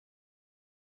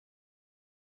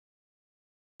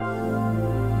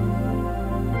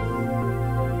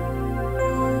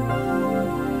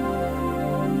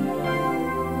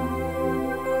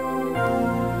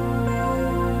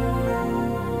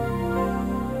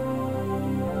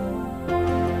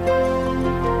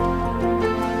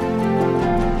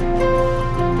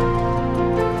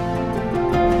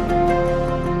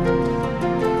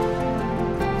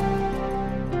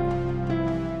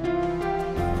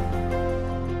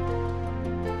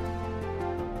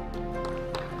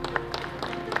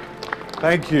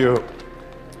Thank you.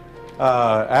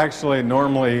 Actually,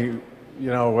 normally,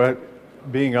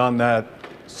 being on that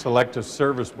selective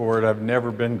service board, I've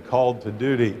never been called to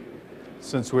duty.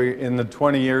 In the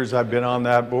 20 years I've been on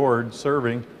that board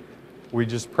serving, we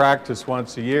just practice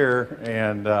once a year,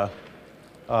 and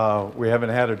we haven't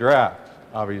had a draft,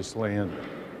 obviously, in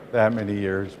that many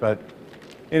years. But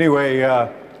anyway,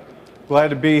 glad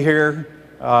to be here.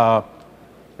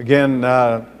 Again,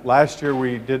 last year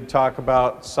we did talk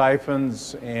about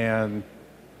siphons, and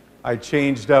I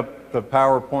changed up the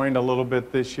PowerPoint a little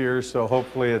bit this year, so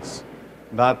hopefully it's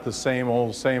not the same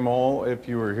old if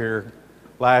you were here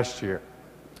last year.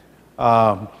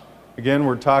 Again,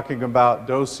 we're talking about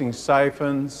dosing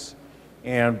siphons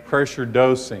and pressure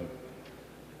dosing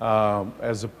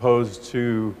as opposed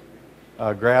to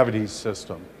a gravity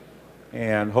system,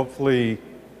 and hopefully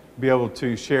be able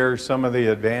to share some of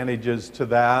the advantages to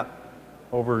that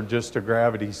over just a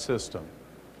gravity system.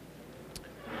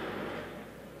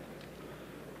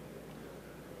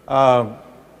 I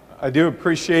do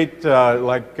appreciate,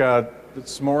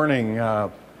 this morning,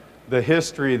 the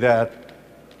history that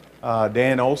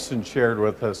Dan Olson shared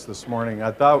with us this morning.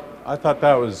 I thought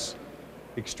that was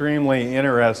extremely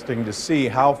interesting to see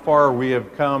how far we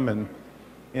have come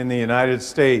in the United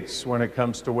States when it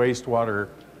comes to wastewater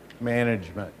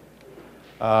management.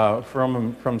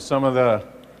 From some of the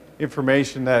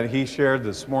information that he shared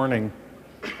this morning,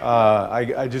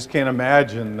 I just can't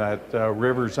imagine that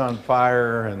rivers on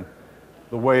fire and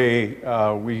the way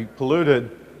we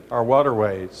polluted our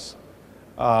waterways.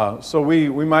 So we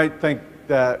might think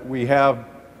that we have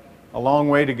a long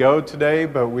way to go today,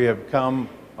 but we have come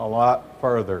a lot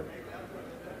further.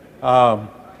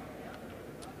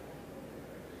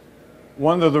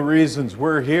 One of the reasons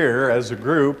we're here as a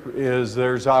group is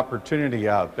there's opportunity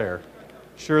out there.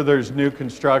 Sure, there's new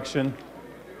construction,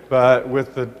 but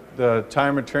with the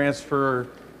time of transfer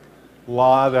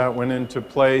law that went into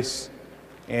place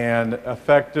and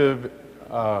effective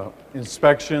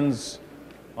inspections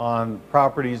on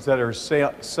properties that are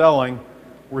selling,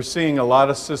 we're seeing a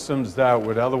lot of systems that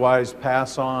would otherwise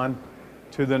pass on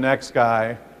to the next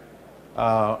guy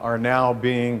are now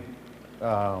being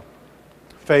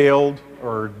failed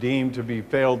or deemed to be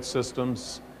failed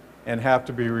systems and have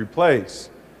to be replaced.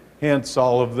 Hence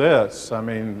all of this. I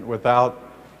mean, without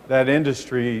that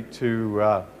industry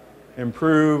to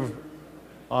improve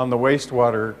on the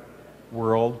wastewater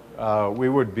world, we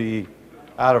would be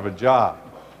out of a job.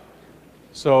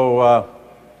 So a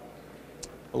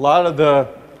lot of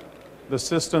the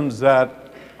systems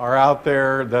that are out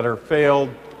there that are failed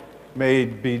may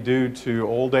be due to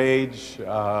old age,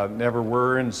 never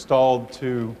were installed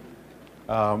to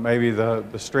maybe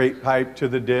the straight pipe to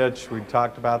the ditch. We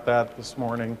talked about that this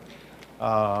morning.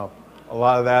 A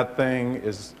lot of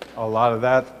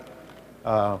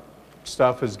that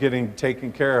stuff is getting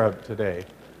taken care of today.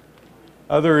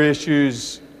 Other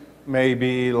issues may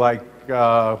be like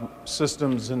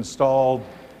systems installed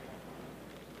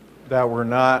that were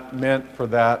not meant for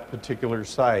that particular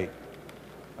site.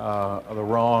 The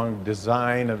wrong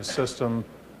design of system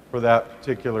for that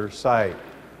particular site.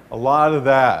 A lot of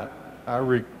that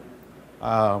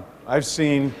I've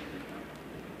seen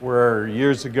where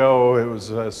years ago it was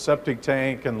a septic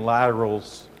tank and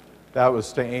laterals that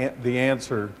was the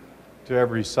answer to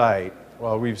every site.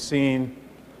 Well, we've seen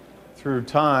through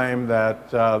time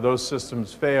that those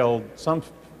systems failed. Some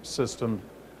systems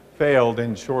failed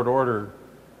in short order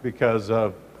because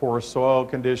of poor soil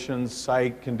conditions,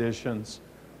 site conditions,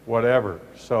 whatever.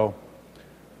 So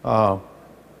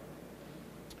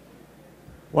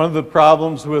one of the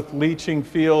problems with leaching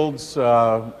fields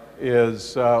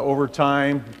is over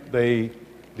time they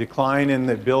decline in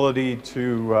the ability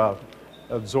to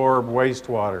absorb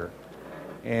wastewater.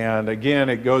 And again,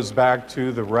 it goes back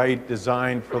to the right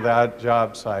design for that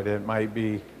job site. It might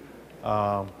be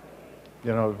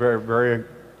very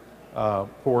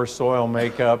poor soil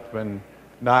makeup and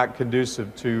not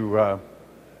conducive to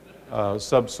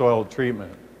subsoil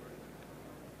treatment,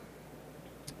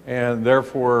 and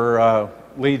therefore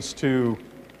leads to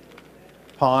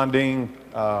ponding.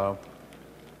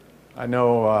 I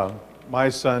know my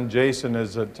son Jason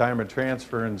is a time of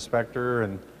transfer inspector,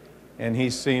 and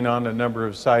he's seen on a number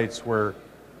of sites where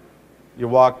you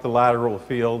walk the lateral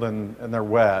field and they're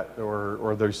wet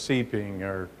or they're seeping,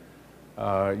 or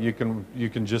you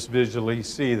can just visually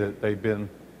see that they've been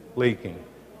leaking.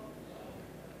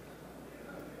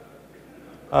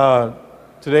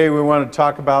 Today we want to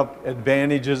talk about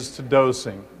advantages to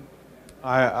dosing.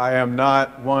 I am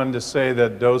not one to say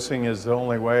that dosing is the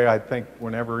only way. I think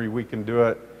whenever we can do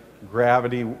it,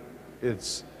 gravity,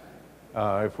 if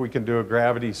we can do a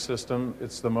gravity system,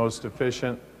 it's the most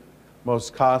efficient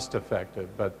most cost effective,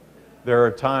 but there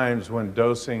are times when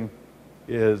dosing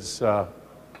is a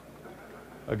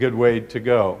good way to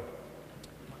go.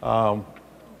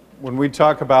 When we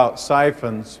talk about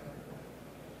siphons,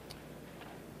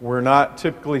 we're not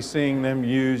typically seeing them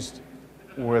used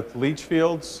with leach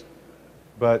fields,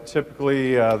 but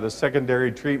typically the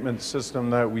secondary treatment system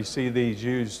that we see these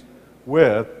used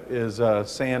with is a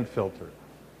sand filter.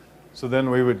 So then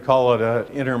we would call it an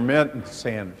intermittent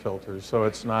sand filter. So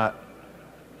it's not,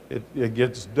 it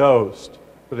gets dosed,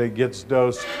 but it gets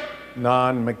dosed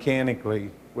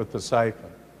non-mechanically with the siphon.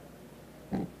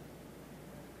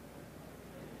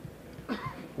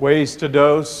 Ways to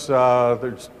dose,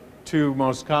 there's two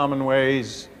most common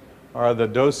ways are the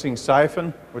dosing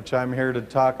siphon, which I'm here to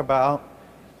talk about,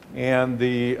 and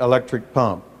the electric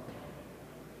pump.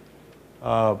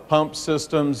 Pump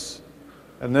systems,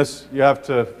 and this, you have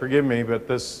to forgive me, but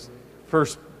this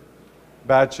first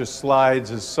batch of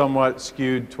slides is somewhat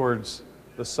skewed towards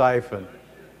the siphon.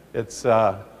 It's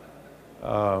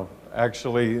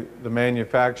actually the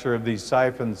manufacturer of these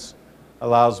siphons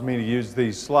allows me to use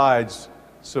these slides,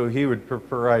 so he would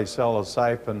prefer I sell a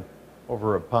siphon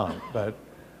over a pump. But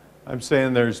I'm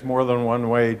saying there's more than one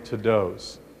way to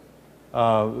dose.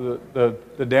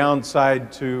 The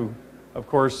downside to, of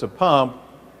course, a pump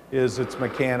is it's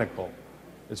mechanical.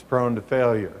 It's prone to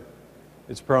failure.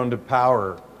 It's prone to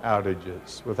power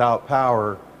outages. Without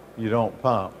power, you don't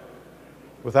pump.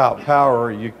 Without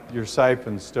power, your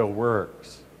siphon still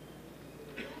works.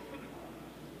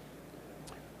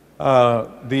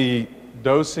 The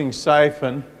dosing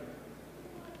siphon,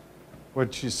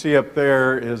 what you see up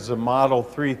there is a model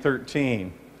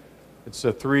 313. It's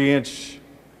a 3-inch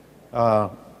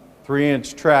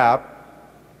trap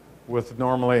with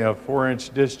normally a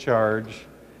 4-inch discharge,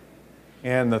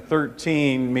 and the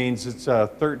 13 means it's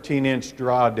a 13-inch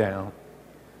drawdown.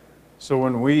 So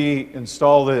when we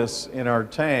install this in our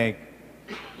tank,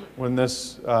 when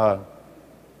this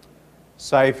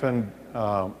siphon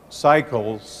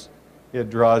cycles, it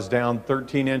draws down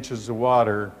 13 inches of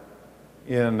water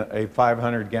in a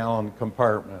 500-gallon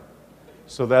compartment.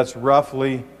 So that's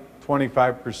roughly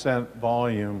 25%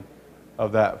 volume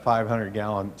of that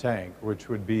 500-gallon tank, which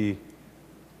would be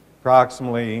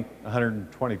approximately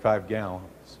 125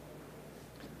 gallons.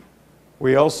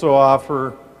 We also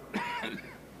offer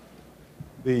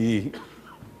the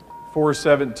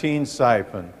 417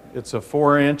 siphon. It's a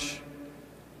 4-inch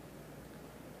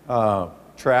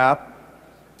trap,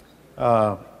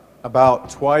 about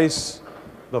twice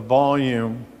the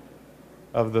volume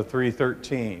of the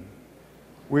 313.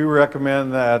 We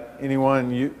recommend that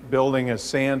anyone building a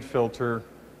sand filter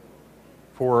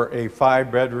for a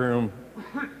 5-bedroom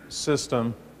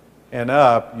system and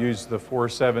up use the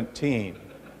 417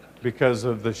 because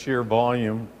of the sheer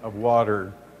volume of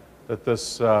water that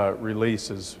this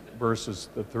releases versus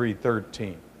the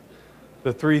 313.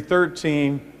 The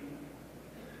 313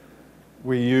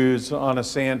 we use on a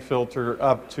sand filter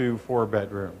up to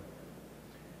 4-bedroom.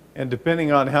 And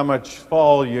depending on how much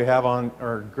fall you have on,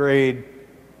 or grade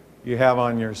you have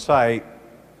on your site,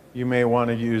 you may want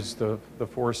to use the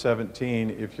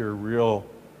 417 if you're real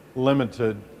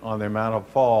limited on the amount of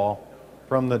fall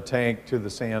from the tank to the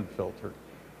sand filter.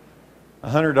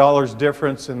 $100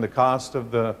 difference in the cost of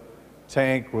the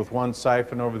tank with one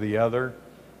siphon over the other,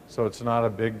 so it's not a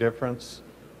big difference.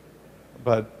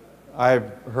 But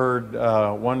I've heard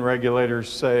one regulator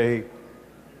say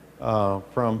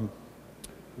from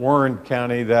Warren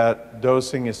County that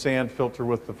dosing a sand filter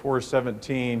with the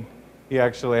 417, he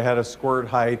actually had a squirt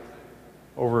height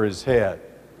over his head.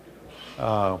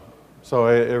 So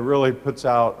it really puts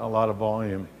out a lot of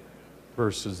volume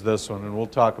versus this one, and we'll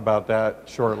talk about that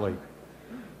shortly.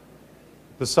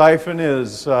 The siphon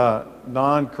is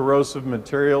non-corrosive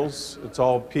materials. It's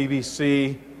all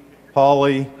PVC,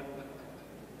 poly,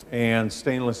 and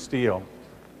stainless steel.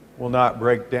 Will not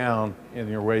break down in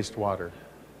your wastewater.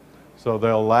 So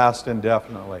they'll last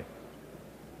indefinitely.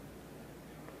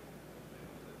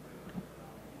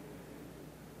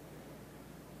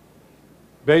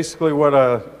 Basically what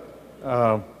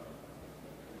a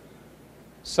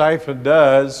siphon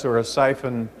does, or a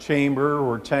siphon chamber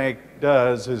or tank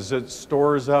does, is it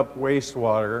stores up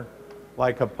wastewater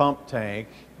like a pump tank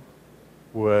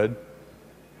would,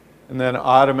 and then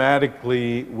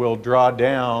automatically will draw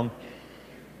down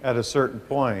at a certain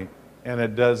point, and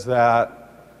it does that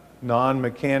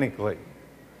non-mechanically,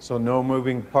 so no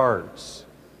moving parts.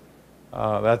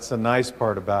 That's the nice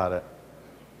part about it.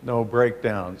 No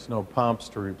breakdowns, no pumps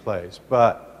to replace,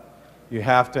 but you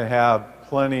have to have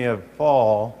plenty of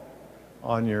fall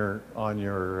on your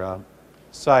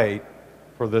site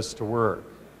for this to work.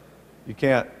 You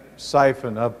can't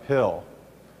siphon uphill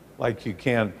like you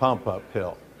can pump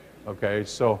uphill. Okay,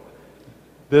 so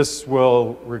this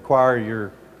will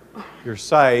require your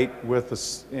site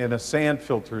in a sand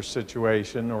filter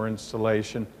situation or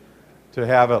installation to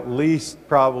have at least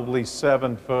probably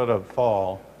 7 foot of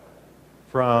fall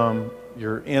from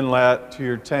your inlet to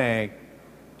your tank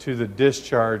to the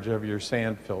discharge of your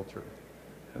sand filter.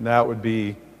 And that would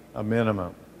be a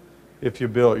minimum if you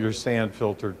built your sand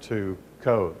filter to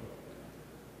code.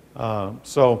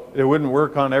 So it wouldn't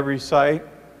work on every site,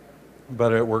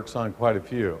 but it works on quite a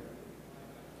few.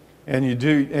 And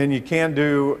you can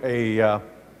do a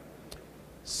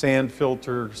sand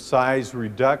filter size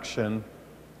reduction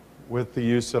with the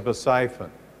use of a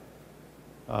siphon.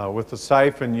 With a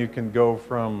siphon, you can go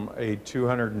from a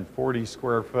 240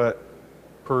 square foot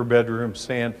per bedroom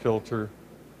sand filter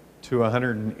to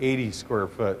 180 square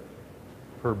foot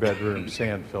per bedroom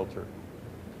sand filter.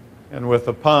 And with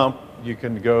a pump, you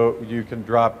can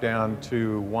drop down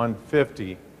to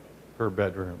 150 per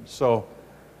bedroom. So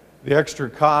the extra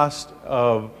cost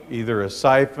of either a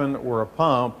siphon or a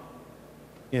pump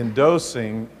in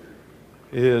dosing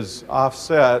is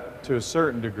offset to a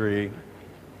certain degree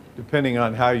depending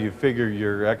on how you figure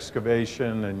your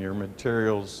excavation and your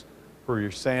materials for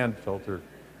your sand filter.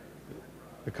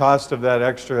 The cost of that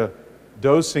extra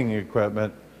dosing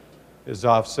equipment is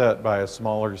offset by a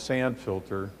smaller sand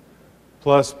filter,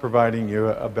 plus providing you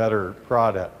a better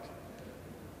product.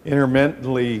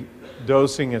 Intermittently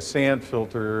dosing a sand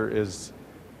filter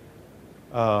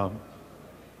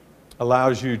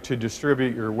allows you to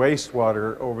distribute your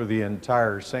wastewater over the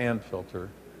entire sand filter,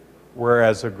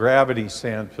 whereas a gravity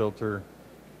sand filter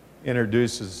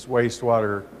introduces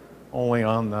wastewater only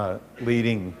on the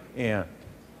leading end.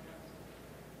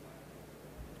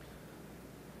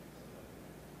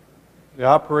 The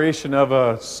operation of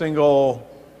a single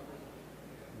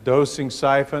dosing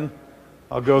siphon,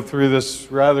 I'll go through this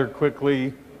rather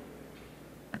quickly,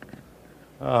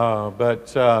 and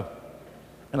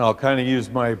I'll kind of use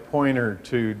my pointer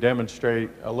to demonstrate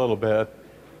a little bit.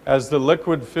 As the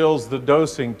liquid fills the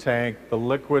dosing tank, the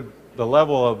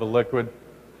level of the liquid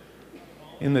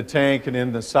in the tank and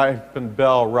in the siphon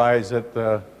bell rise at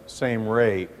the same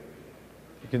rate.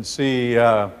 You can see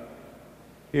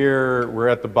here we're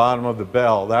at the bottom of the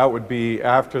bell. That would be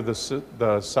after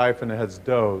the siphon has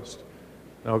dosed.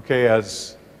 Okay,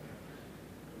 as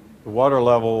the water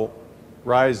level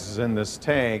rises in this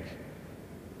tank,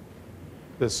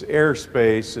 this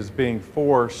airspace is being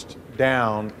forced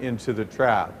down into the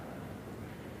trap.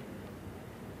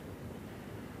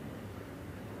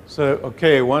 So,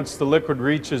 okay, once the liquid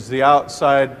reaches the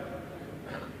outside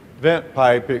vent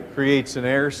pipe, it creates an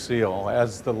air seal.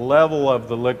 As the level of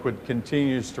the liquid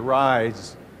continues to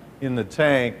rise in the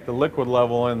tank, the liquid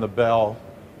level in the bell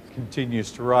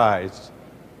continues to rise,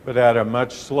 but at a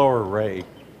much slower rate.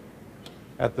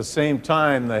 At the same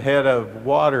time, the head of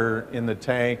water in the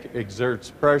tank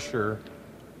exerts pressure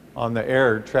on the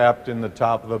air trapped in the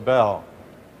top of the bell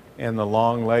and the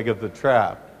long leg of the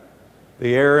trap.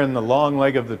 The air in the long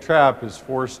leg of the trap is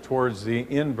forced towards the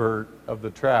invert of the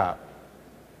trap.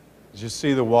 As you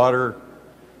see the water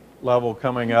level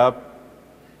coming up,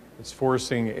 it's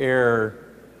forcing air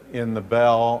in the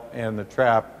bell and the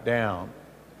trap down.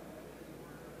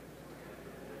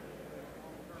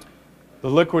 The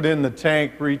liquid in the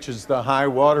tank reaches the high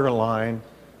water line,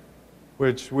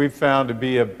 which we've found to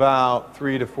be about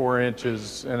 3 to 4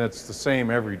 inches, and it's the same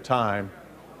every time,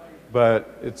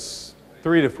 but it's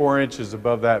 3 to 4 inches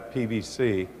above that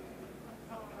PVC.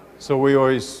 So we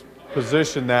always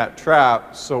position that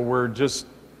trap so we're just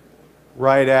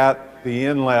right at the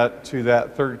inlet to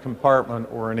that third compartment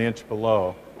or an inch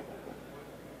below.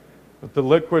 But the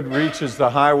liquid reaches the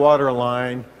high water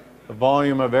line, the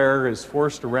volume of air is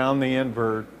forced around the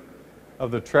invert of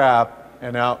the trap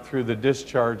and out through the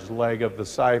discharge leg of the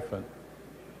siphon.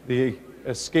 The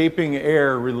escaping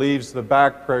air relieves the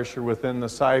back pressure within the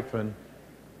siphon,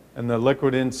 and the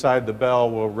liquid inside the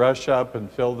bell will rush up and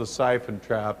fill the siphon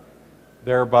trap,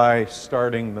 thereby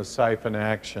starting the siphon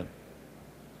action.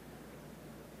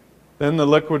 Then the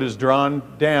liquid is drawn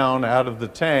down out of the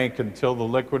tank until the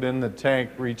liquid in the tank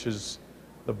reaches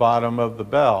the bottom of the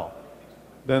bell.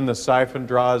 Then the siphon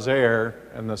draws air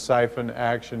and the siphon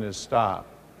action is stopped.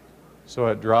 So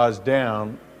it draws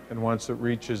down, and once it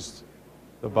reaches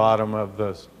the bottom of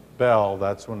the bell,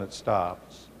 that's when it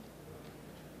stops.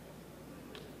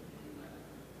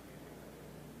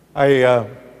 I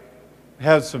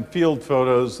had some field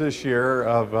photos this year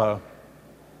of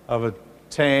a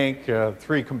tank, a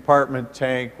 3-compartment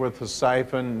tank with a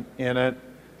siphon in it.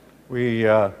 We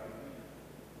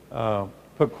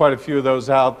put quite a few of those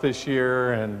out this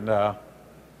year, and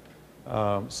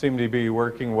seem to be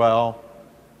working well.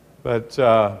 But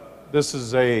this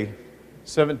is a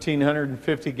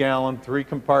 1,750 gallon,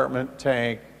 3-compartment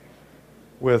tank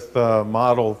with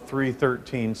model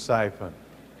 313 siphon.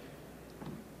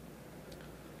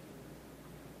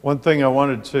 One thing I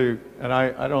wanted to, and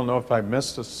I don't know if I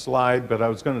missed a slide, but I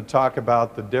was going to talk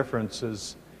about the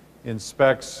differences in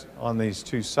specs on these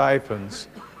two siphons.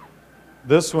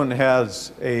 This one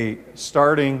has a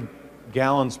starting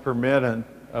gallons per minute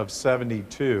of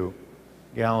 72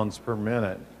 gallons per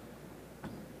minute.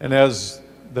 And as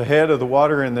the head of the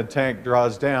water in the tank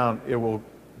draws down, it will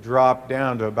drop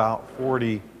down to about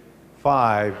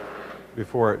 45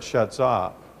 before it shuts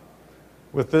off.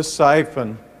 With this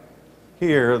siphon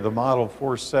here, the model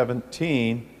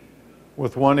 417,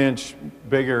 with 1-inch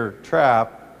bigger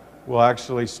trap, will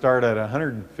actually start at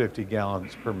 150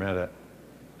 gallons per minute.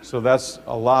 So that's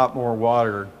a lot more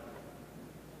water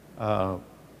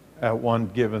at one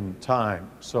given time.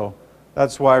 So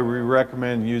that's why we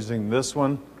recommend using this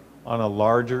one on a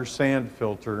larger sand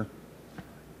filter,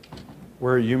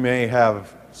 where you may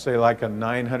have, say, like a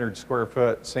 900 square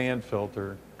foot sand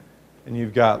filter, and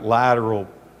you've got lateral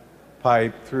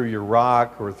pipe through your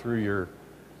rock or through your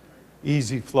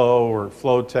easy flow or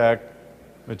flow-tech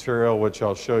material, which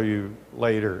I'll show you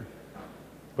later.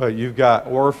 But you've got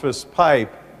orifice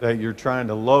pipe that you're trying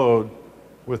to load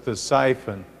with the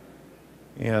siphon,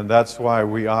 and that's why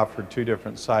we offer two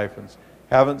different siphons.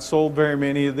 Haven't sold very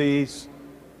many of these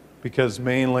because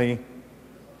mainly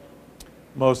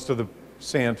most of the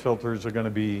sand filters are going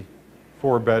to be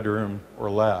 4-bedroom or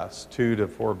less, 2 to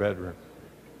 4 bedroom.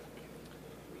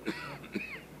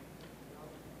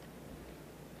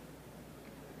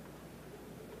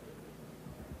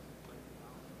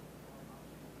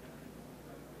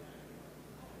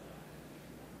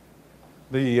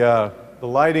 The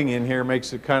lighting in here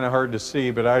makes it kind of hard to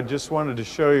see, but I just wanted to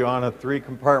show you on a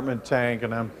 3-compartment tank,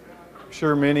 and I'm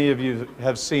sure many of you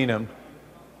have seen them,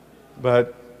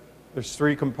 but there's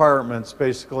 3 compartments.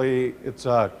 Basically, it's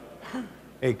a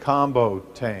combo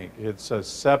tank. It's a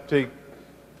septic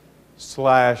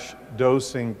 /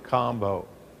 dosing combo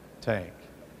tank.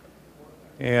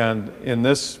 And in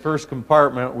this first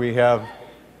compartment, we have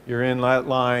your inlet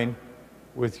line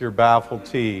with your baffle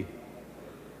T.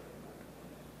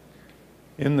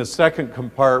 In the second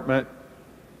compartment,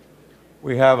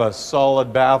 we have a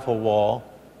solid baffle wall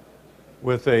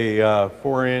with a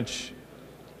 4-inch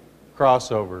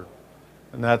crossover.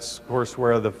 And that's, of course,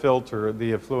 where the filter,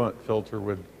 the effluent filter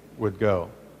would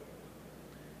go.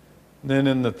 Then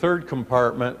in the third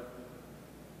compartment,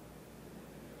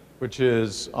 which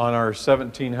is on our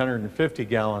 1,750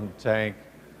 gallon tank,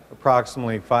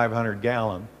 approximately 500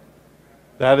 gallon,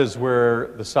 that is where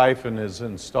the siphon is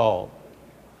installed.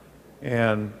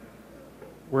 And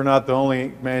we're not the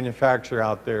only manufacturer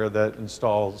out there that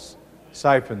installs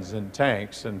siphons in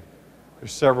tanks, and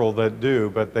there's several that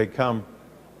do, but they come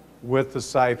with the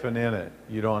siphon in it.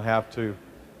 You don't have to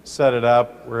set it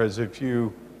up, whereas if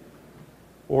you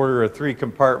order a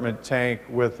 3-compartment tank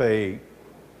with a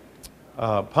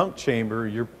pump chamber,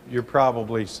 you're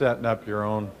probably setting up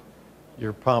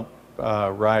your pump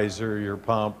riser, your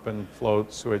pump and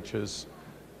float switches.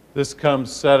 This comes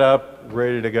set up,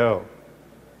 ready to go.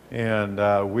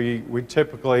 And we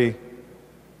typically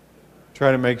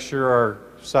try to make sure our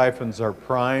siphons are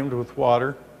primed with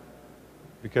water,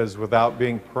 because without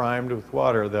being primed with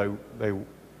water,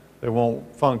 they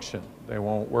won't function, they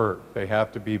won't work. They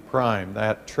have to be primed.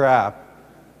 That trap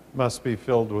must be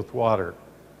filled with water.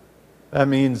 That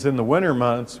means in the winter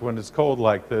months, when it's cold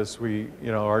like this,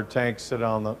 our tanks sit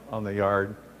on the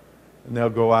yard, and they'll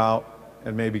go out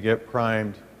and maybe get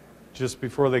primed just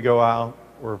before they go out,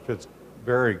 or if it's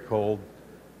very cold,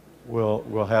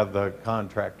 we'll have the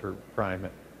contractor prime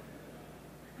it.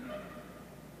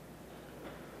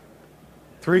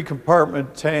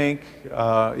 3-compartment tank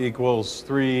equals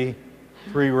three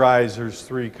risers,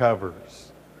 3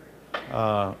 covers.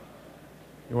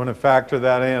 You want to factor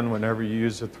that in whenever you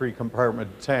use a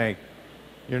 3-compartment tank.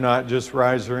 You're not just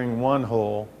risering 1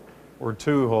 hole or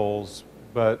 2 holes,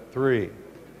 but 3.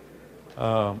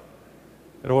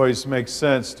 It always makes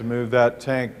sense to move that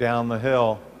tank down the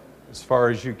hill as far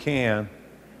as you can,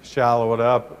 shallow it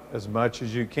up as much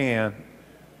as you can,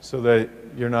 so that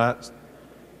you're not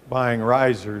buying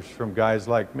risers from guys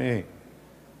like me.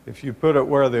 If you put it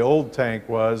where the old tank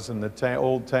was, and the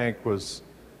old tank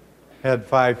had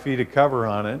 5 feet of cover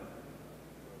on it,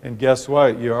 and guess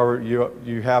what?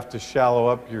 You have to shallow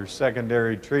up your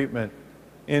secondary treatment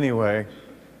anyway.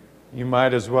 You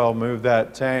might as well move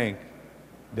that tank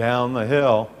down the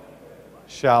hill,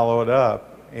 shallow it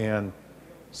up, and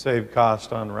save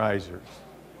cost on risers.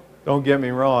 Don't get me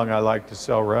wrong, I like to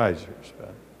sell risers.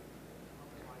 But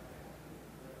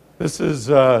this is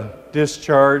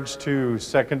discharge to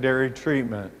secondary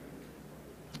treatment.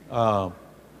 As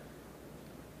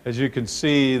you can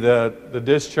see, the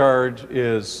discharge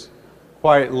is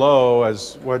quite low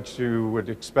as what you would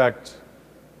expect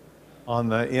on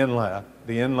the inlet.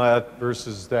 The inlet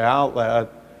versus the outlet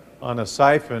on a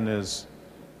siphon is,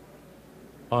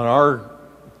 on our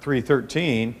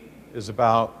 313, is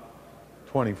about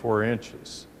 24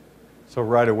 inches. So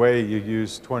right away you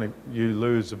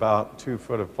lose about 2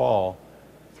 foot of fall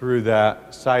through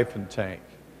that siphon tank.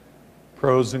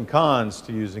 Pros and cons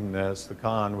to using this. The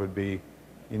con would be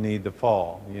you need the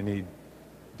fall, you need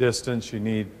distance, you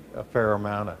need a fair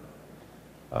amount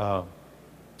of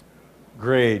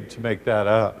grade to make that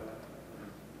up.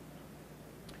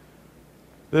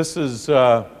 This is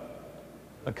a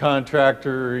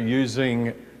contractor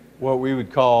using what we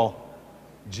would call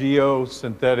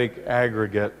geosynthetic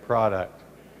aggregate product.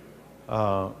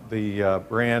 The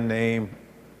brand name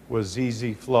was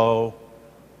Easy Flow.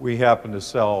 We happen to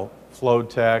sell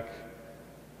Flowtech.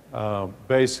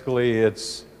 Basically,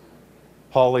 it's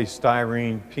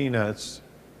polystyrene peanuts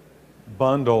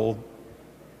bundled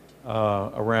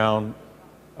around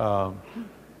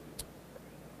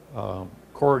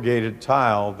corrugated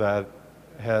tile that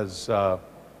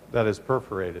is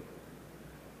perforated.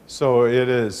 So it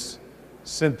is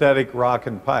synthetic rock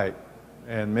and pipe,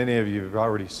 and many of you have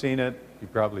already seen it.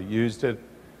 You've probably used it,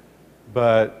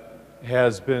 but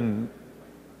has become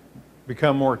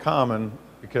more common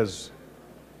because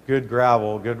good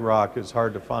gravel, good rock is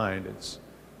hard to find. It's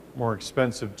more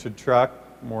expensive to truck,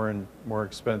 more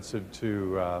expensive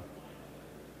to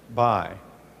buy,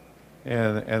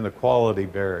 and the quality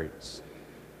varies.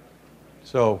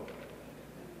 So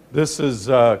this is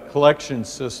a collection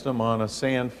system on a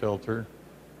sand filter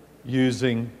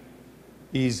using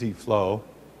Easy Flow.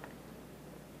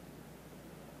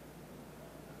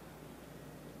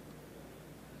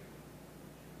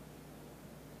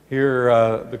 Here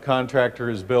the contractor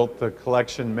has built the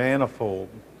collection manifold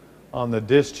on the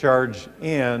discharge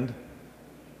end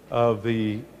of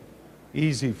the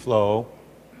Easy Flow.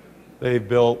 They've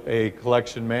built a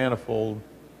collection manifold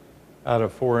out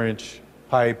of 4-inch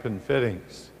pipe and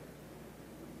fittings.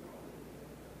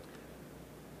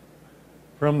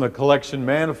 From the collection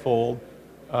manifold,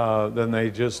 then they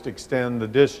just extend the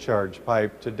discharge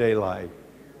pipe to daylight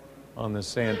on the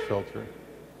sand filter.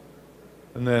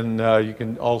 And then you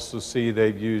can also see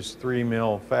they've used 3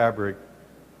 mil fabric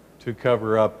to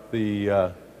cover up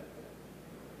the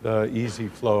Easy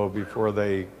Flow before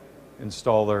they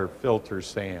install their filter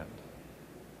sand.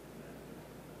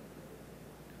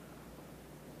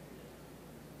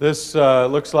 This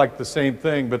looks like the same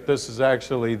thing, but this is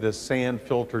actually the sand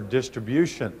filter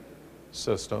distribution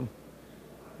system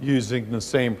using the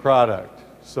same product.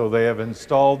 So they have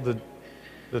installed the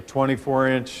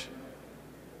 24-inch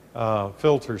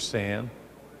filter sand,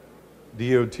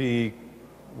 DOT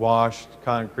washed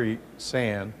concrete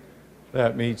sand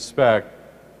that meets spec,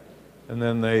 and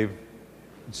then they've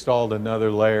installed another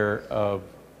layer of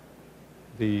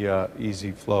the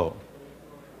Easy Flow.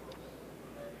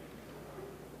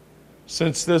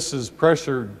 Since this is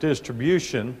pressure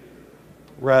distribution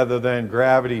rather than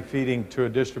gravity feeding to a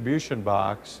distribution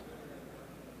box,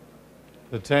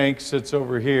 the tank sits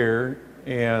over here,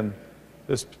 and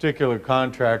this particular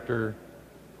contractor,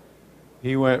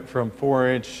 he went from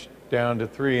 4-inch down to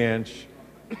 3-inch,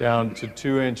 down to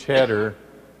 2-inch header,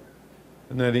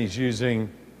 and then he's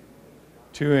using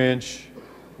 2-inch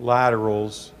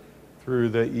laterals through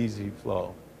the Easy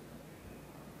Flow.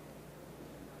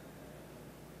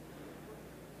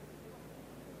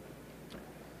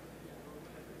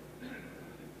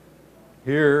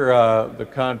 Here, the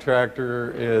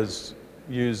contractor is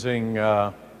using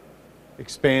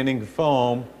expanding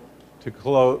foam to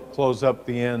close up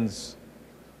the ends,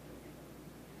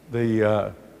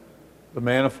 the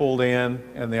manifold end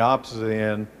and the opposite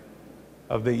end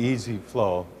of the Easy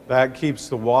Flow. That keeps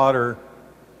the water,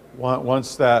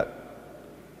 once that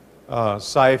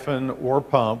siphon or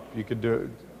pump, you could do it,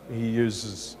 he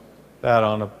uses that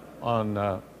on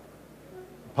a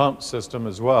pump system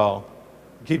as well.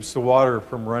 It keeps the water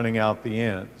from running out the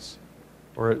ends,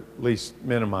 or at least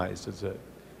minimizes it.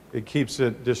 It keeps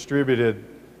it distributed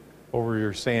over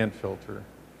your sand filter.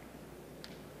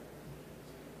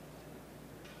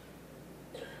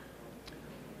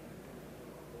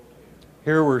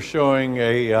 Here we're showing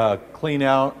a clean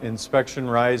out inspection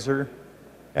riser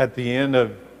at the end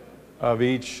of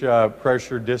each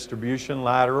pressure distribution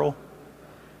lateral,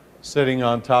 sitting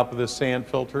on top of the sand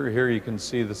filter. Here you can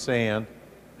see the sand.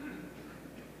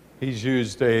 He's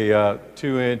used a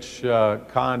 2-inch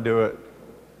conduit,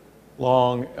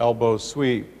 long elbow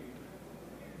sweep.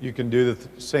 You can do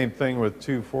the same thing with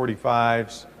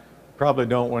 245s. Probably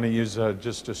don't want to use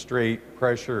just a straight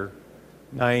pressure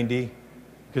 90,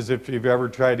 because if you've ever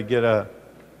tried to get a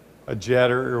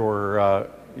jetter or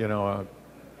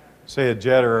say a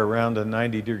jetter around a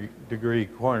 90-degree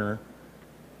corner,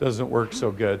 doesn't work so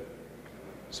good.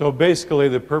 So basically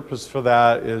the purpose for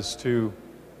that is to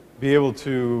be able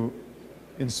to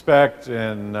inspect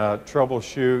and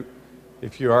troubleshoot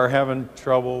if you are having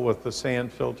trouble with the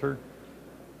sand filter.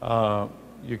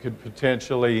 You could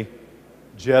potentially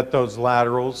jet those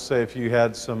laterals. Say if you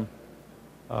had some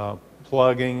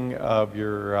plugging of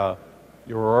your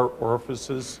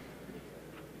orifices,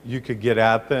 you could get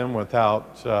at them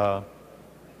without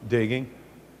digging.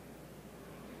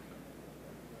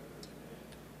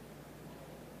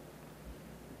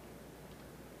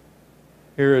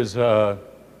 Here is kind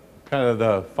of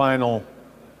the final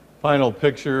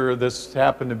picture. This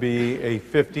happened to be a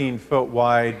 15-foot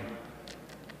wide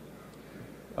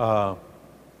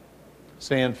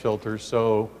sand filter,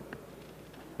 so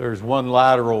there's one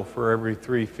lateral for every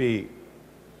 3 feet.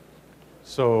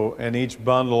 So, and each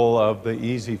bundle of the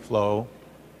Easy Flow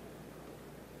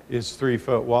is 3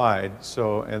 foot wide.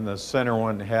 So, and the center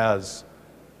one has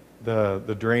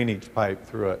the drainage pipe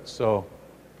through it. So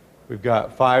we've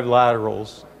got 5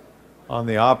 laterals. On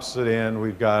the opposite end,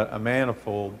 we've got a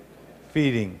manifold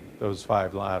feeding those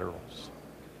 5 laterals.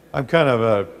 I'm kind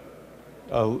of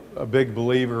a big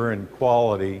believer in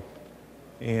quality,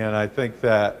 and I think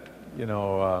that,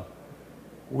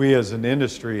 we as an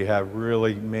industry have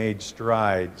really made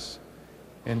strides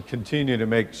and continue to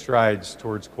make strides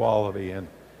towards quality. And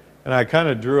I kind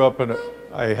of drew up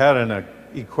I had an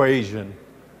equation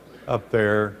up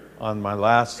there on my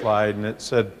last slide, and it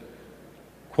said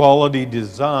quality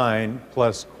design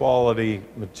plus quality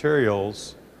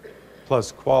materials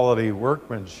plus quality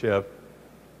workmanship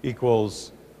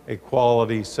equals a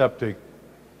quality septic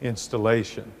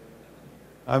installation.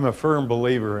 I'm a firm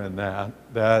believer in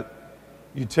that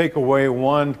you take away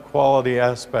one quality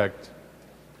aspect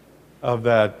of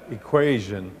that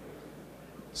equation.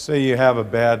 Say you have a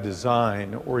bad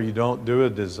design or you don't do a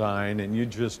design and you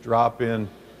just drop in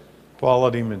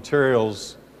quality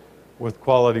materials with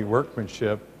quality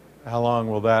workmanship, how long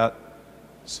will that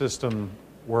system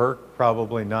work?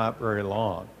 Probably not very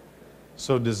long.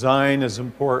 So design is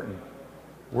important.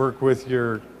 Work with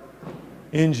your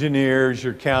engineers,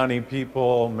 your county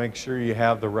people, make sure you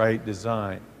have the right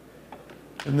design.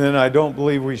 And then I don't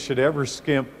believe we should ever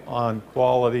skimp on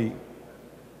quality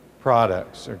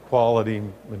products or quality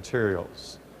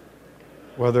materials,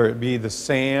 whether it be the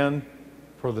sand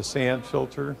for the sand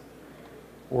filter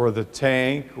or the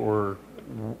tank or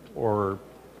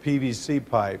PVC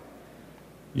pipe.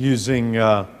 Using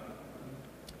a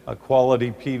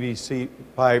quality PVC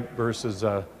pipe versus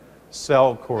a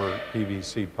cell core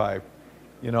PVC pipe.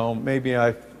 Maybe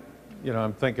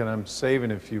I'm thinking I'm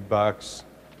saving a few bucks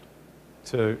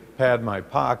to pad my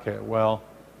pocket. Well,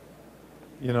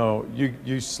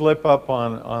 you slip up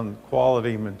on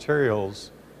quality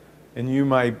materials and you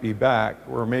might be back,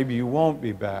 or maybe you won't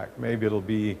be back. Maybe it'll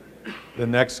be the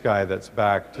next guy that's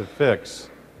back to fix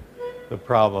the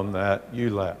problem that you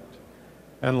left.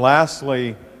 And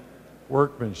lastly,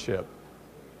 workmanship.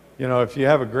 If you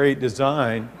have a great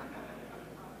design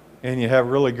and you have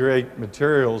really great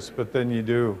materials, but then you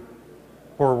do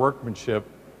poor workmanship,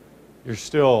 you're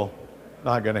still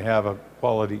not going to have a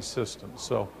quality system.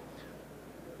 So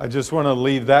I just want to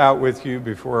leave that with you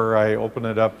before I open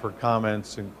it up for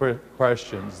comments and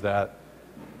questions, that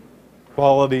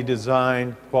quality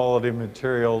design, quality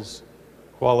materials,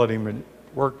 quality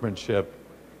workmanship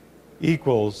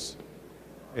equals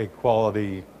a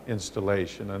quality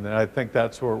installation. And I think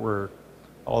that's what we're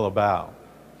all about.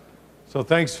 So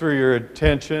thanks for your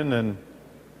attention, and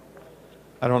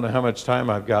I don't know how much time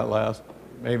I've got left.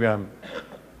 Maybe I'm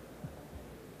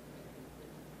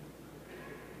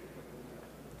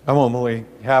only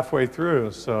halfway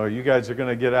through, so you guys are going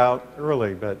to get out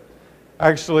early. But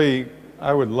actually,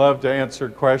 I would love to answer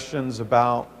questions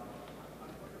about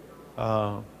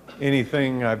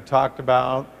anything I've talked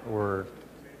about, or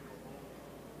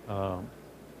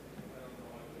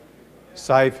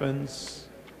siphons.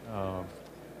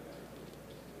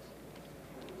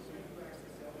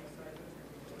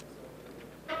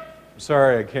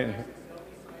 Sorry, I can't.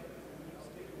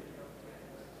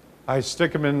 I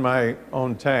stick them in my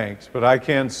own tanks, but I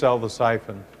can sell the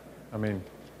siphon.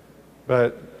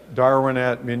 But Darwin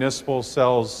at Municipal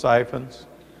sells siphons.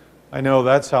 I know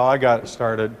that's how I got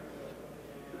started,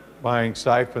 buying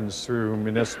siphons through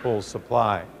Municipal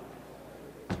Supply.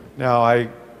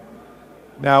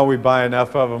 Now we buy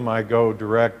enough of them, I go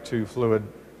direct to fluid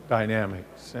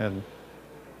dynamics,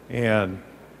 and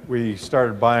we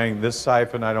started buying this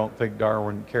siphon. I don't think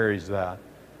Darwin carries that.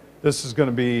 This is going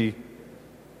to be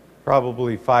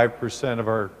probably 5% of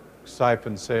our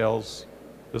siphon sales.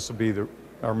 This will be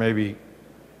or maybe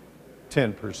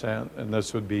 10%, and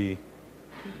this would be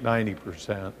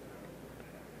 90%.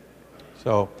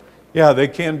 So, yeah, they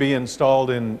can be installed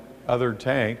in other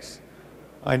tanks.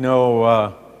 I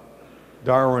know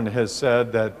Darwin has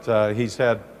said that he's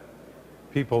had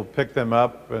people pick them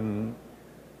up and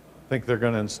think they're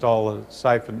going to install a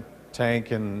siphon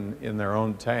tank in their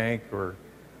own tank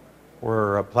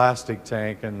or a plastic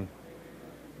tank, and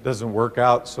it doesn't work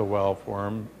out so well for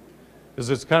them. Because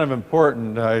it's kind of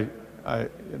important,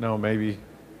 maybe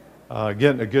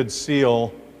getting a good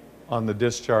seal on the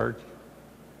discharge.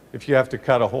 If you have to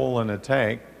cut a hole in a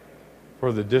tank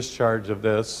for the discharge of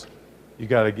this, you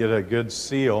got to get a good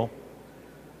seal,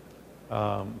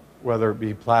 whether it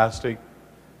be plastic,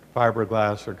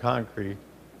 fiberglass, or concrete.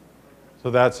 So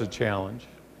that's a challenge.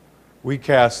 We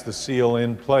cast the seal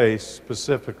in place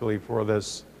specifically for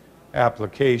this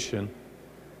application,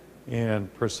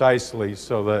 and precisely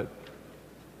so that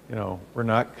we're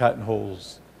not cutting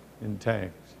holes in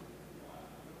tanks.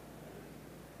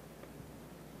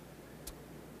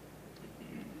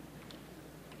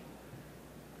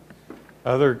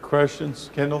 Other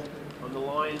questions, Kendall? On the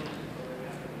line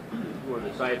where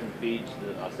the siphon feeds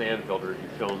the sand filter, as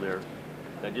you've shown there,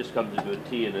 that just comes into a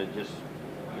T and it just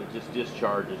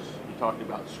discharges. You're talking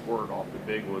about squirt off the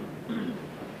big one.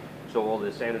 So will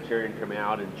the sanitarian come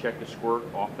out and check the squirt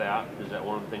off that? Is that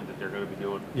one of the things that they're going to be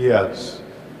doing? Yes.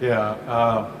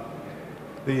 Yeah.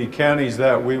 The counties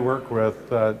that we work with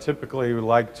typically would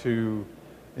like to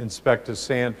inspect a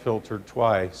sand filter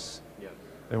twice. Yes.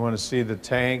 They want to see the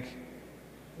tank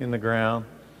in the ground.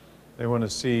 They want to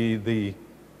see the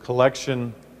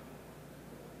collection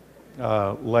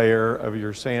layer of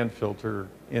your sand filter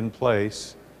in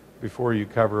place before you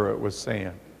cover it with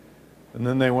sand. And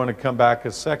then they want to come back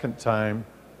a second time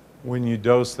when you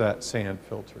dose that sand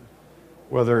filter,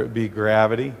 whether it be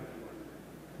gravity.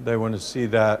 They want to see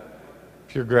that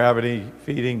if you're gravity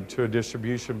feeding to a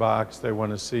distribution box, they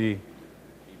want to see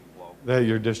that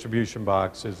your distribution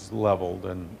box is leveled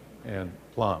and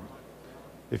plumbed.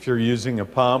 If you're using a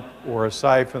pump or a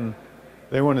siphon,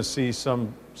 they want to see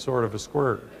some sort of a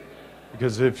squirt.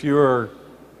 Because if you're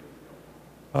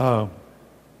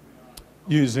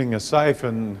using a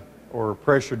siphon or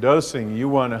pressure dosing, you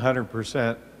want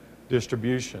 100%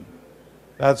 distribution.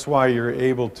 That's why you're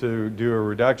able to do a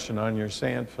reduction on your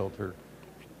sand filter.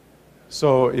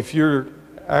 So if you're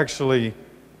actually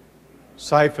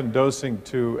siphon dosing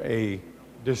to a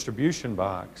distribution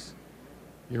box,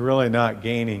 you're really not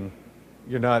gaining.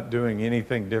 You're not doing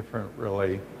anything different,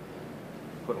 really.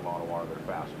 Put a lot of water there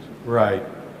fast. Right.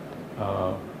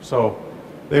 So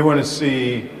they want to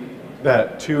see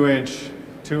that two inch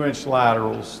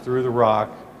laterals through the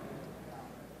rock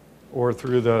or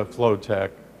through the flow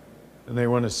tech, and they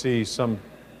want to see some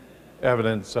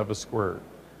evidence of a squirt.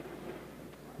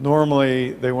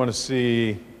 Normally, they want to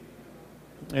see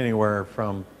anywhere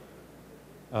from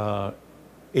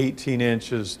 18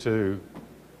 inches to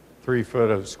 3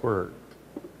 foot of squirt.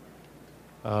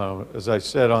 As I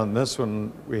said on this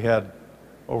one, we had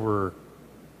over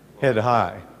head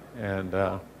high, and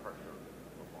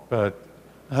but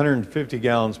 150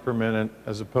 gallons per minute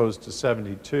as opposed to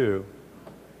 72.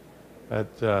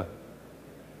 That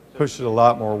pushes a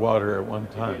lot more water at one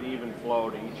time. To get even flow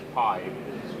to each pipe,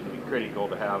 it's going to be critical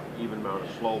to have even amount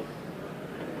of slope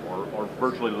or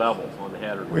virtually level on the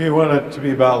header. We want it to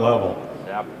be about level.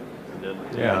 Yep. And then,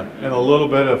 yeah, and a little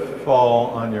bit of fall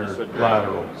on your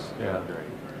laterals. Yeah.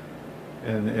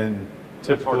 And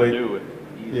typically, it's hard to do with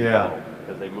easy yeah,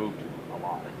 because they moved a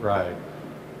lot. Right.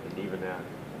 And even that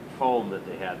foam that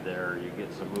they had there, you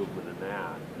get some movement in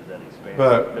that as that expands.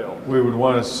 But we would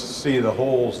want to see the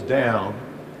holes down,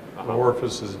 the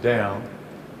orifices down,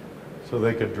 so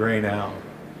they could drain out.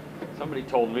 Somebody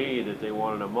told me that they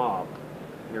wanted them up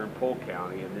here in Polk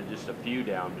County, and then just a few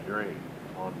down to drain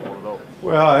on one of those.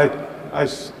 Well,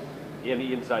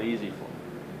 Inside easy flow.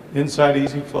 Inside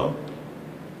easy flow?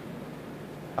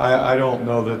 I don't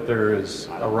know that there is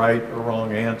a right or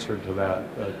wrong answer to that,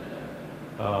 but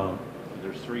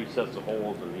there's 3 sets of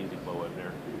holes in easy flow in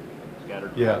there,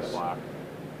 scattered yes, black,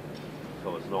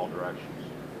 so it's in all directions.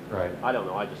 Right. I don't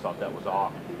know. I just thought that was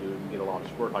off. You get a lot of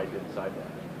squirt height inside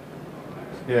that.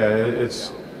 Yeah,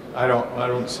 it's. I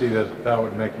don't see that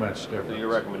would make much difference. So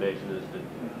your recommendation is that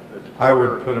I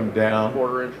would put them down.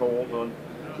 1/4 inch holes on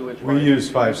 2 inch. We use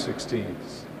 5/16.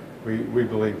 We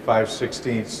believe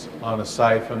 5/16 on a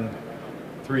siphon,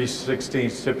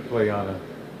 3/16 typically on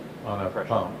a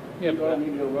pump. Yeah, but I don't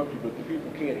mean to interrupt you, but the people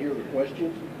can't hear the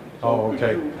questions. So Oh,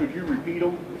 okay. Could you repeat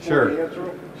them before Sure. you answer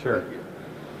them? Sure.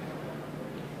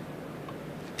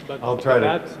 But, I'll try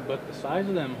to- But the size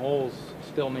of them holes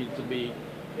still needs to be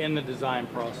in the design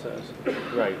process.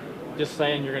 Right. Just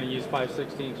saying you're going to use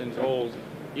 5/16 inch holes,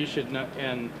 you should know.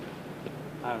 And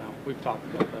I don't know. We've talked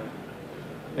about that.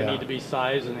 They Yeah. need to be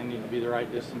sized and they need to be the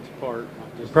right distance apart.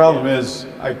 Not The just problem is,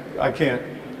 I can't,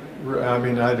 I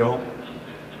mean, I don't,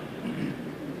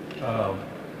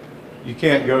 you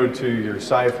can't go to your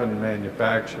siphon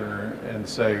manufacturer and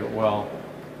say, well,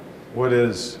 what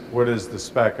is the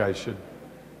spec I should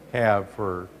have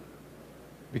for,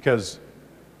 because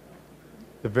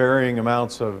the varying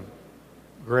amounts of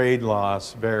grade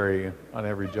loss vary on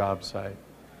every job site.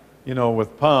 You know,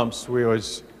 with pumps, we're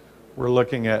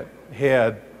looking at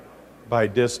head by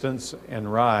distance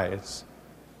and rise.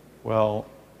 Well,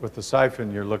 with the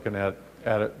siphon, you're looking at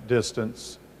a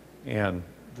distance and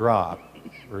drop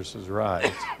versus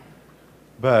rise.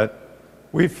 But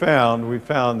we found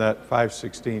that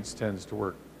 5/16 tends to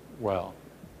work well.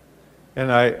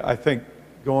 And I think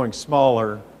going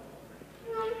smaller,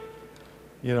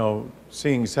 you know,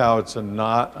 seeing as how it's a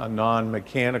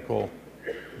non-mechanical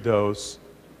dose,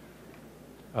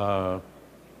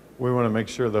 we want to make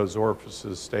sure those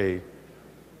orifices stay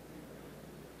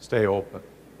open.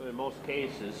 But in most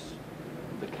cases,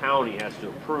 the county has to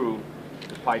approve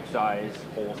the pipe size,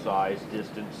 hole size,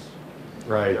 distance.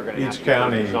 Right. They're gonna have Each to have a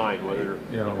county, design, whether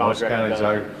you know, the most contractor counties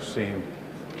does. I've seen.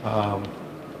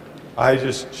 I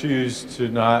just choose to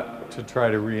not to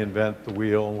try to reinvent the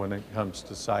wheel when it comes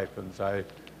to siphons. I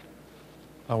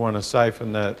want a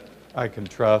siphon that I can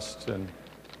trust and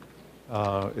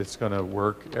it's going to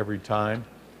work every time.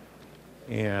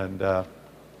 And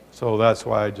so that's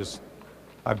why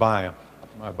I buy them.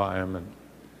 I buy them and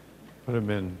put them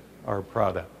in our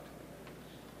product.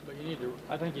 But you need to.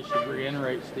 I think you should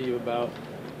reiterate, Steve, about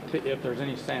if there's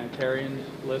any sanitarians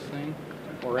listening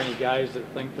or any guys that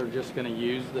think they're just going to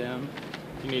use them.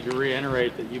 You need to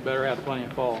reiterate that you better have plenty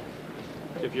of fall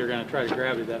if you're going to try to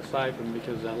gravity that siphon,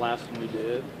 because that last one we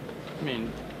did, I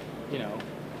mean, you know,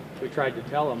 we tried to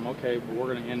tell them, okay, but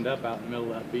we're going to end up out in the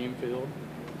middle of that beam field,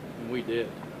 and we did.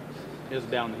 It's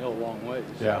down the hill a long ways.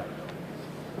 Yeah.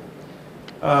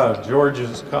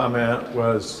 George's comment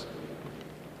was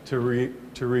to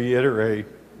reiterate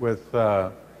with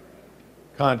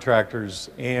contractors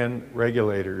and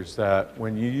regulators that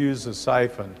when you use a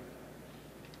siphon,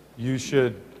 you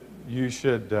should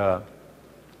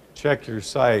check your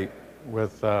site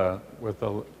with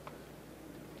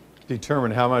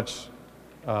determine how much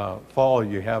fall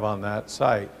you have on that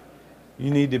site.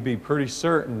 You need to be pretty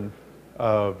certain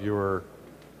of your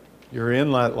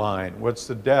inlet line. What's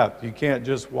the depth? You can't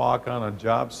just walk on a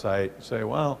job site and say,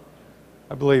 well,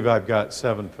 I believe I've got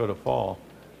 7 foot of fall.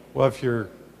 Well, if your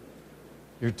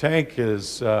tank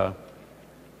is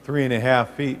 3.5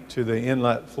 feet to the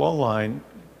inlet flow line,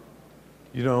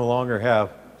 you no longer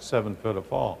have 7 foot of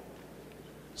fall.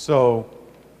 So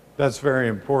that's very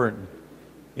important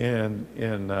in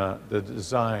the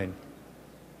design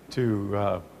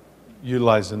to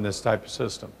utilizing this type of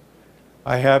system.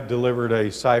 I have delivered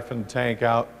a siphon tank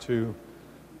out to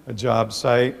a job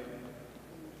site,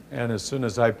 and as soon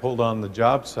as I pulled on the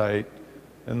job site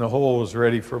and the hole was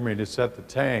ready for me to set the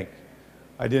tank,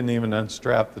 I didn't even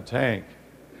unstrap the tank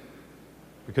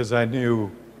because I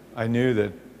knew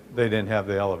that they didn't have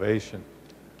the elevation.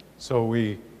 So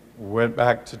we went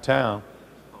back to town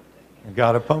and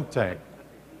got a pump tank.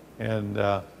 And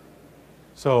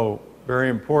so very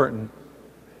important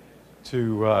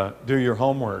to do your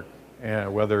homework,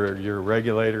 and whether you're a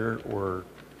regulator or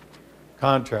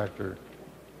contractor,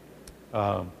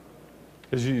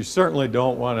 because you certainly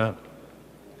don't want to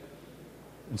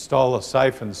install a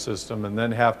siphon system and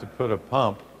then have to put a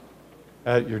pump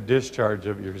at your discharge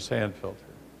of your sand filter.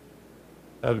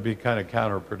 That would be kind of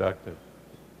counterproductive.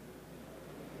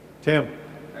 Tim?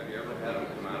 Have you ever had them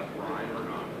come out of brine or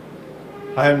not?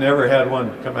 I have never had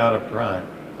one come out of brine.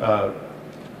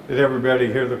 Did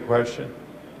everybody hear the question?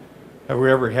 Have we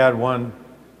ever had one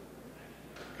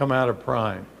come out of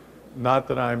prime? Not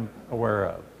that I'm aware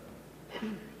of. Of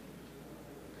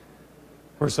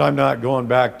course, I'm not going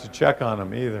back to check on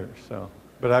them either. So,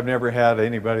 but I've never had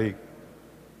anybody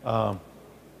call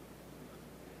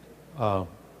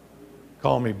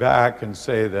me back and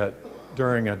say that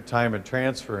during a time of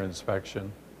transfer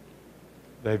inspection,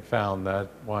 they've found that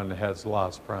one has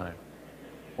lost prime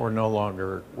or no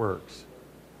longer works.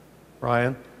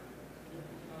 Brian?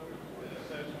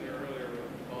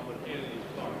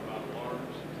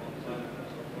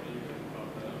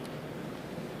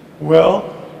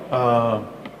 Well,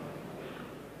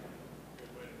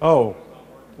 oh,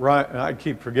 Ryan, I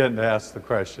keep forgetting to ask the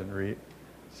question, Reed.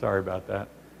 Sorry about that.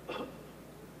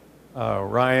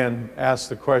 Ryan asked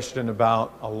the question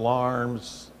about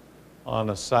alarms on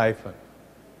a siphon.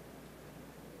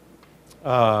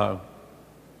 I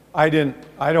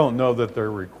don't know that they're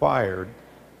required.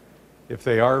 If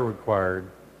they are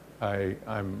required,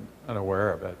 I'm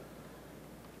unaware of it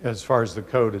as far as the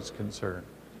code is concerned.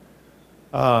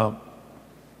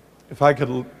 If I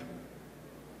could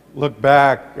look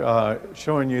back,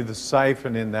 showing you the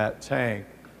siphon in that tank,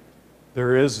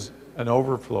 there is an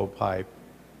overflow pipe,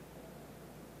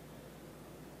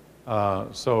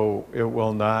 so it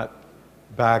will not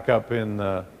back up in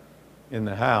the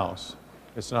house.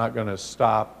 It's not going to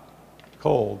stop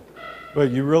cold, but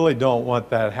you really don't want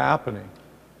that happening.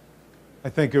 I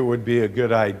think it would be a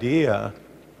good idea,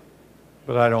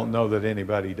 but I don't know that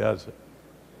anybody does it.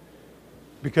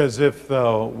 Because if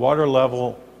the water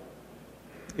level,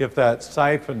 if that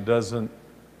siphon doesn't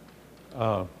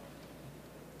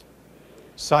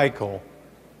cycle,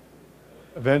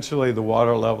 eventually the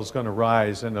water level is going to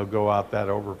rise and it'll go out that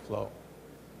overflow.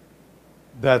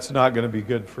 That's not going to be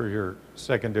good for your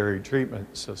secondary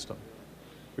treatment system,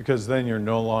 because then you're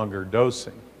no longer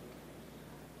dosing.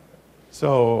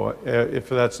 So if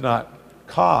that's not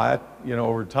caught,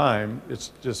 over time,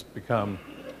 it's just become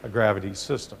a gravity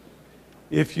system.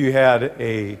 If you had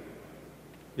a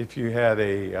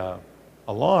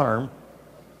alarm,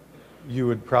 you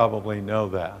would probably know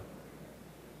that.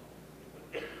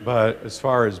 But as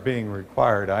far as being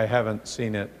required, I haven't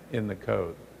seen it in the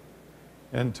code.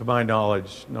 And to my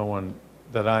knowledge, no one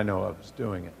that I know of is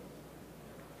doing it.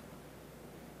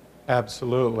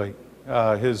 Absolutely.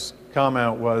 His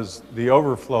comment was the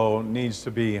overflow needs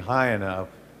to be high enough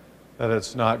that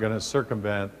it's not going to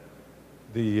circumvent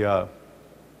the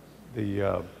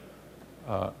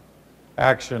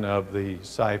action of the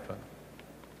siphon.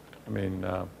 I mean,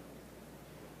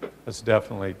 that's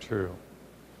definitely true.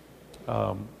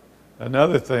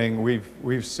 Another thing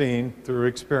we've seen through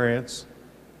experience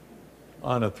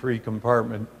on a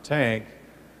 3-compartment tank,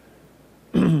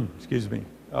 excuse me,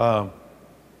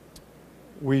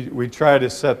 we try to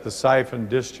set the siphon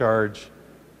discharge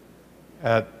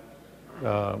at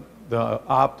the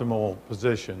optimal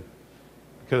position,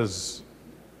 because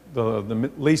the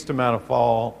least amount of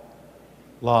fall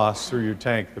loss through your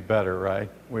tank, the better, right?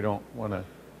 We don't want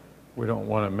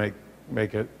to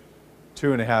make it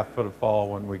 2.5 foot of fall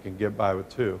when we can get by with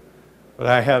 2. But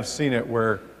I have seen it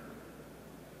where,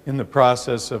 in the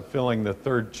process of filling the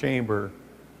 3rd chamber,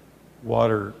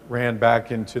 water ran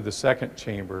back into the 2nd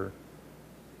chamber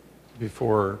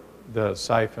before the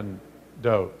siphon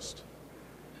dosed.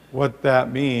 What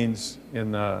that means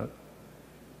in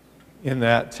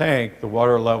that tank, the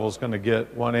water level is going to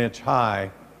get 1 inch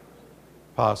high,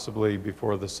 possibly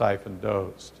before the siphon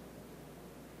dosed.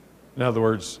 In other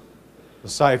words, the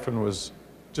siphon was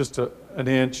just an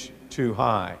inch too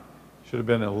high. Should have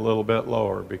been a little bit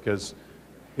lower, because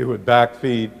it would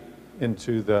backfeed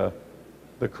into the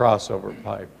crossover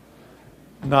pipe.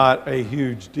 Not a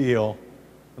huge deal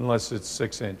unless it's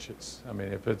 6 inches. I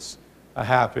mean, if it's a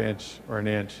 1/2 inch or 1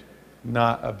 inch,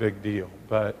 not a big deal.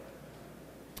 But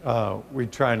we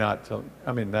try not to,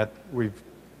 we've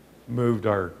moved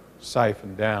our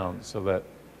siphon down so that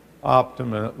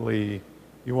optimally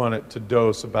you want it to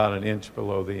dose about 1 inch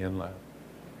below the inlet.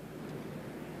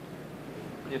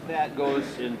 If that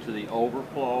goes into the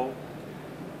overflow,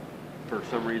 for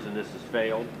some reason this has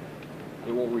failed,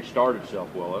 it won't restart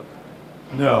itself, will it?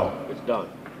 No. It's done.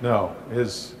 No.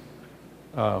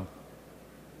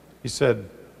 He said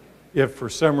if for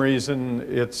some reason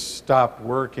it's stopped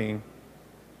working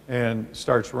and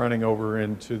starts running over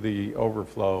into the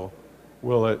overflow,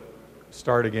 will it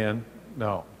start again?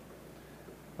 No.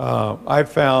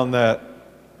 I've found that,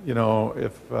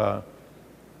 if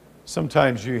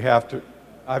sometimes you have to,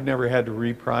 I've never had to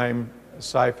reprime a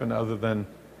siphon other than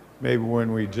maybe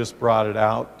when we just brought it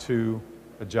out to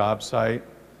a job site.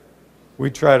 We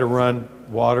try to run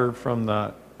water from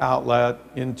the outlet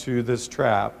into this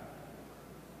trap,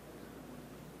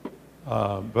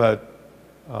 but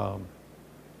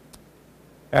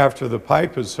after the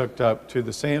pipe is hooked up to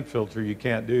the sand filter, you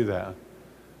can't do that.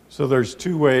 So there's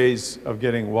 2 ways of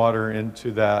getting water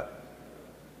into that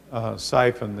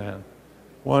siphon then.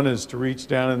 One is to reach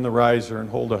down in the riser and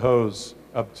hold a hose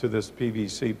up to this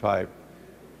PVC pipe.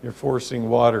 You're forcing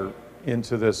water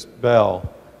into this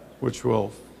bell, which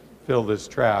will fill this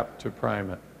trap to prime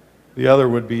it. The other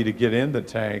would be to get in the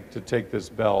tank to take this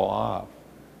bell off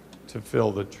to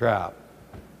fill the trap.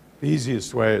 The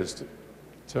easiest way is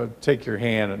to take your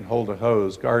hand and hold a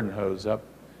hose, garden hose, up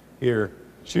here,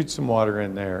 shoot some water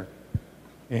in there,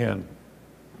 and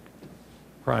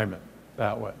prime it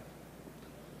that way.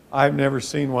 I've never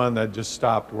seen one that just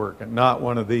stopped working, not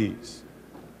one of these.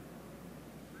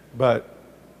 But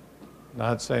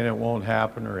not saying it won't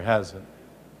happen or hasn't.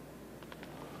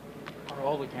 Are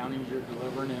all the counties you're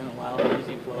delivering in allowing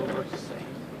easy flow versus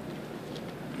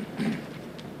sand?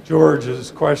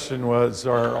 George's question was,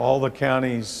 are all the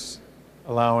counties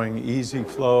allowing easy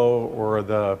flow or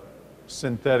the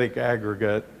synthetic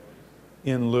aggregate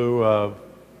in lieu of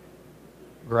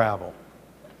gravel?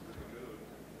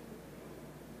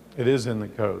 It is in the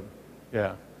code,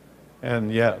 yeah.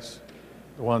 And yes,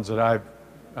 the ones that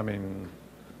the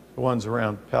ones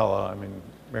around Pella,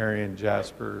 Marion,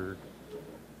 Jasper,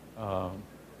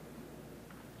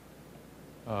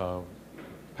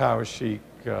 Poweshiek,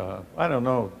 I don't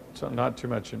know, not too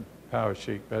much in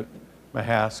Poweshiek, but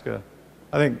Mahaska,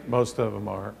 I think most of them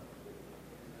are.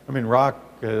 Rock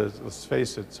is, let's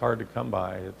face it, it's hard to come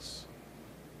by. It's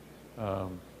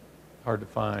hard to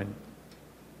find.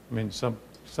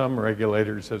 Some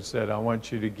regulators have said, I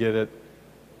want you to get it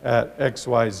at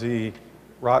XYZ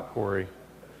rock quarry.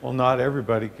 Well, not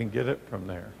everybody can get it from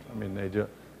there.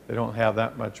 They don't have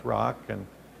that much rock, and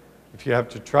if you have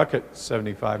to truck it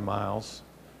 75 miles,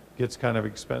 it gets kind of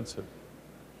expensive.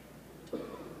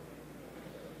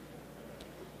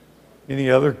 Any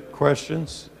other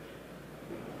questions?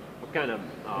 What kind of,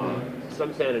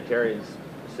 some sanitarians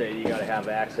say you got to have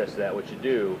access to that, which you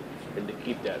do, and to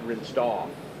keep that rinsed off,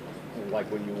 like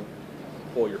when you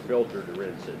pull your filter to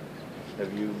rinse it.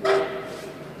 Have you,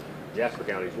 Jasper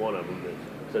County's one of them that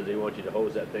says they want you to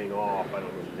hose that thing off. I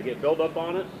don't know, does it get built up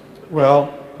on it?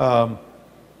 Well,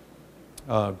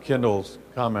 Kendall's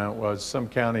comment was some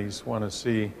counties want to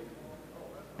see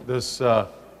this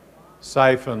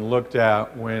siphon looked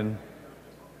at when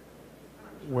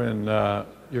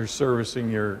you're servicing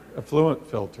your effluent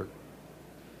filter.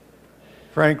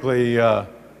 Frankly,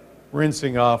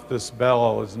 rinsing off this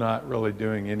bellow is not really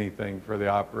doing anything for the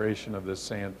operation of this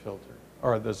sand filter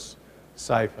or this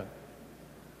siphon.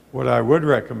 What I would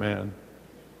recommend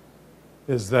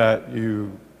is that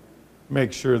you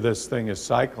make sure this thing is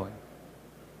cycling.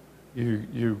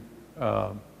 You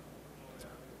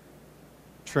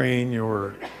train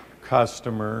your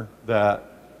customer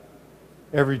that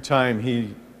every time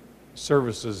he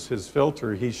services his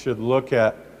filter, he should look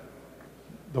at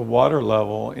the water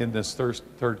level in this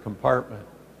third compartment.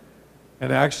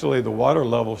 And actually the water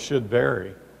level should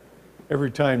vary.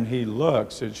 Every time he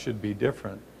looks, it should be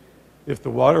different. If the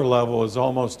water level is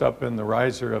almost up in the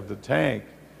riser of the tank,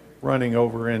 running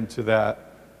over into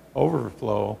that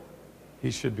overflow,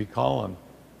 he should be calling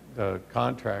the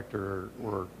contractor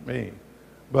or me.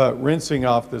 But rinsing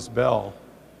off this bell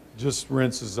just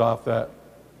rinses off that,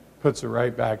 puts it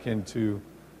right back into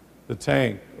the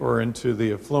tank or into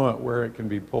the effluent where it can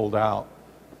be pulled out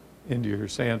into your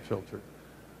sand filter.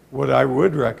 What I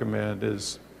would recommend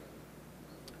is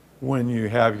when you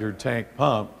have your tank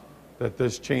pumped, that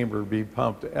this chamber be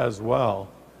pumped as well,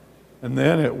 and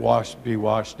then it be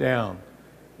washed down.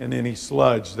 And any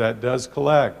sludge that does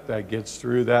collect, that gets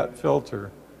through that filter,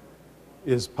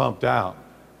 is pumped out.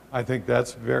 I think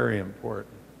that's very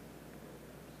important.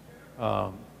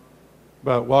 But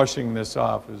washing this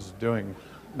off is doing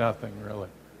nothing really.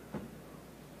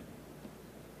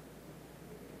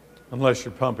 Unless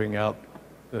you're pumping out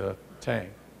the tank.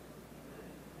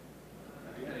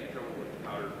 Have you had any trouble with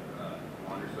powdered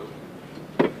laundry soap?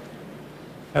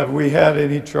 Have we had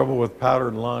any trouble with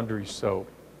powdered laundry soap?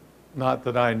 Not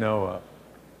that I know of.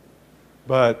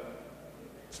 But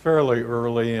it's fairly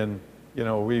early, and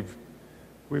we've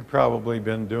probably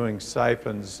been doing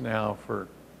siphons now for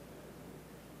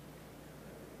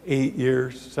 8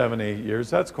 years, 7, 8 years.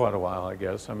 That's quite a while, I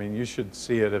guess. You should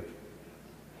see it if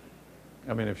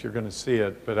you're going to see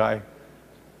it. But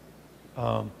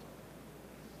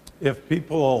if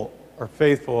people are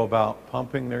faithful about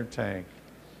pumping their tank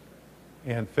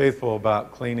and faithful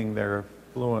about cleaning their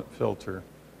effluent filter,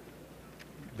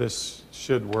 this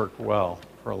should work well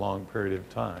for a long period of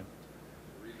time.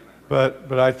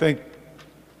 But I think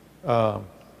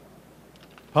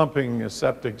pumping a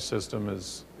septic system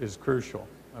is crucial.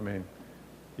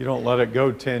 You don't let it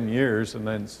go 10 years and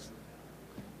then,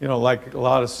 like a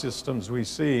lot of systems we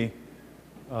see,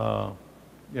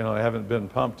 haven't been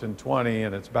pumped in 20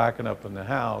 and it's backing up in the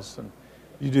house. And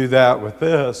you do that with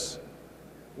this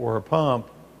or a pump,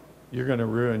 you're going to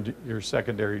ruin your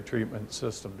secondary treatment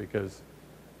system because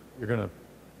you're going to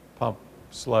pump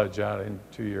sludge out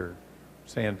into your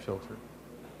sand filter.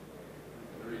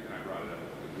 The reason I brought it up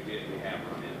is because we have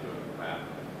run into it in the past,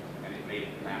 and it made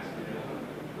it past the middle,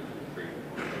 which was treated.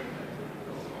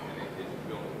 And it's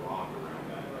built raw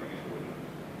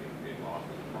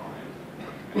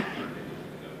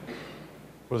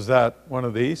Was that one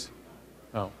of these?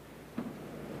 Oh.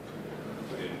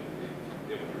 It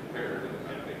was repaired, it was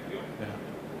not a big deal.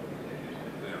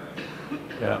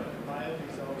 Yeah.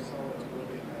 These all solids will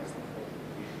be passed through.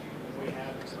 We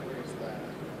have experienced that.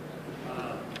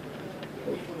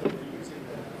 People that were using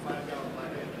the 5-gallon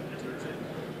Lime detergent,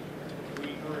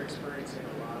 we were experiencing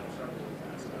a lot of trouble with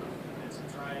that stuff. And so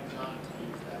trying not to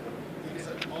use that.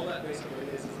 Because all that basically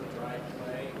is a dry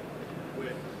clay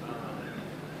with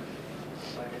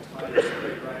like a tire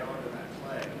sprayed right onto that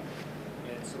clay.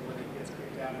 And so when it gets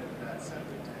kicked out into that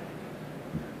septic tank,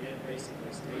 it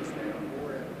basically stays there.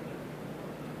 Or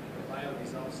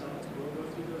biodissolved solids will go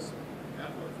through those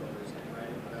effluent filters and right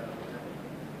into that other tank.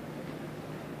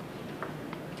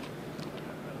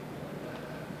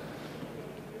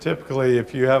 Typically,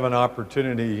 if you have an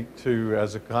opportunity to,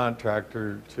 as a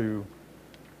contractor, to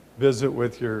visit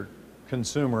with your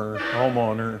consumer,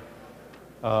 homeowner,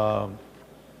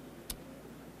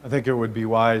 I think it would be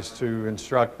wise to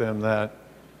instruct them that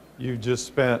you just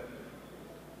spent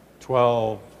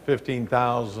 $12,000,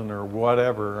 $15,000 or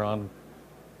whatever on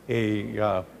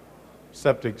a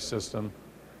septic system.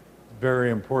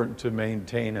 Very important to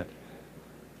maintain it.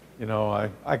 You know,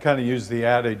 I kind of use the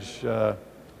adage,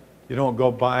 you don't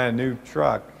go buy a new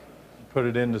truck, put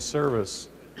it into service,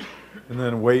 and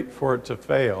then wait for it to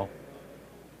fail.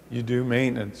 You do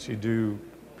maintenance, you do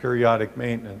periodic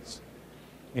maintenance.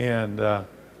 And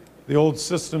the old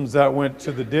systems that went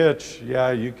to the ditch,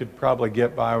 yeah, you could probably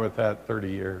get by with that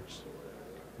 30 years.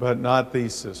 But not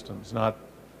these systems, not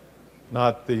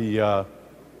the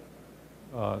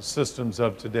systems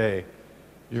of today.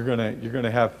 You're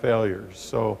gonna have failures.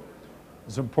 So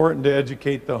it's important to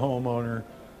educate the homeowner,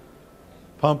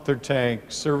 pump their tank,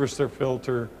 service their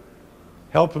filter,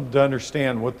 help them to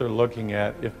understand what they're looking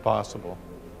at if possible.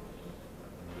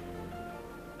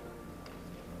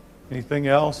 Anything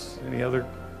else? Any other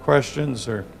questions,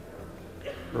 or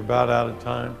we're about out of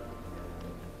time?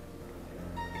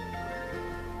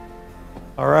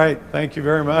 All right, thank you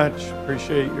very much.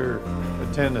 Appreciate your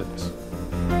attendance.